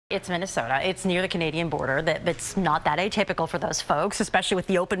It's Minnesota. It's near the Canadian border. It's not that atypical for those folks, especially with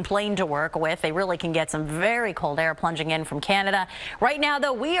the open plain to work with. They really can get some very cold air plunging in from Canada. Right now,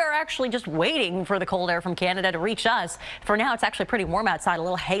 though, we are actually just waiting for the cold air from Canada to reach us. For now, it's actually pretty warm outside, a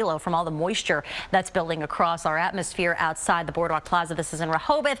little halo from all the moisture that's building across our atmosphere outside the Boardwalk Plaza. This is in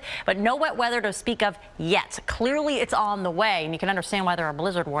Rehoboth, but no wet weather to speak of yet. Clearly, it's on the way, and you can understand why there are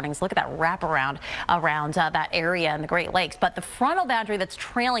blizzard warnings. Look at that wraparound around that area in the Great Lakes. But the frontal boundary that's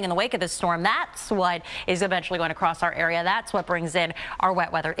trailing in the wake of this storm, that's what is eventually going to cross our area. That's what brings in our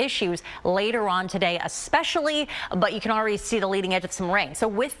wet weather issues later on today, especially, but you can already see the leading edge of some rain. So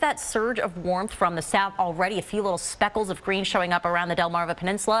with that surge of warmth from the south, already a few little speckles of green showing up around the Delmarva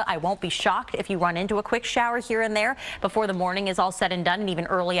Peninsula. I won't be shocked if you run into a quick shower here and there before the morning is all said and done, and even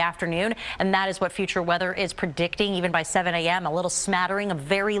early afternoon. And that is what future weather is predicting, even by 7 a.m. A little smattering of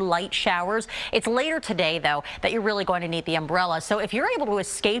very light showers. It's later today, though, that you're really going to need the umbrella. So if you're able to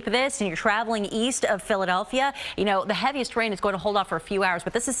escape this and you're traveling east of Philadelphia, you know, the heaviest rain is going to hold off for a few hours,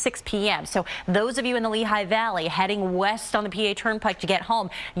 but this is 6 p.m. So those of you in the Lehigh Valley heading west on the PA Turnpike to get home,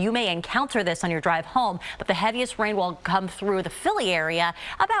 you may encounter this on your drive home, but the heaviest rain will come through the Philly area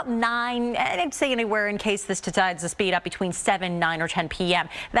about 9, I'd say anywhere in case this decides to speed up between 7, 9, or 10 p.m.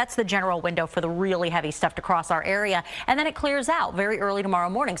 That's the general window for the really heavy stuff to cross our area, and then it clears out very early tomorrow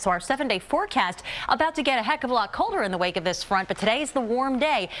morning. So our 7-day forecast about to get a heck of a lot colder in the wake of this front, but today's the warm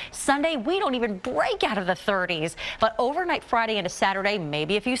day. Sunday, we don't even break out of the 30s, but overnight Friday into Saturday,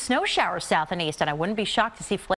 maybe a few snow showers south and east, and I wouldn't be shocked to see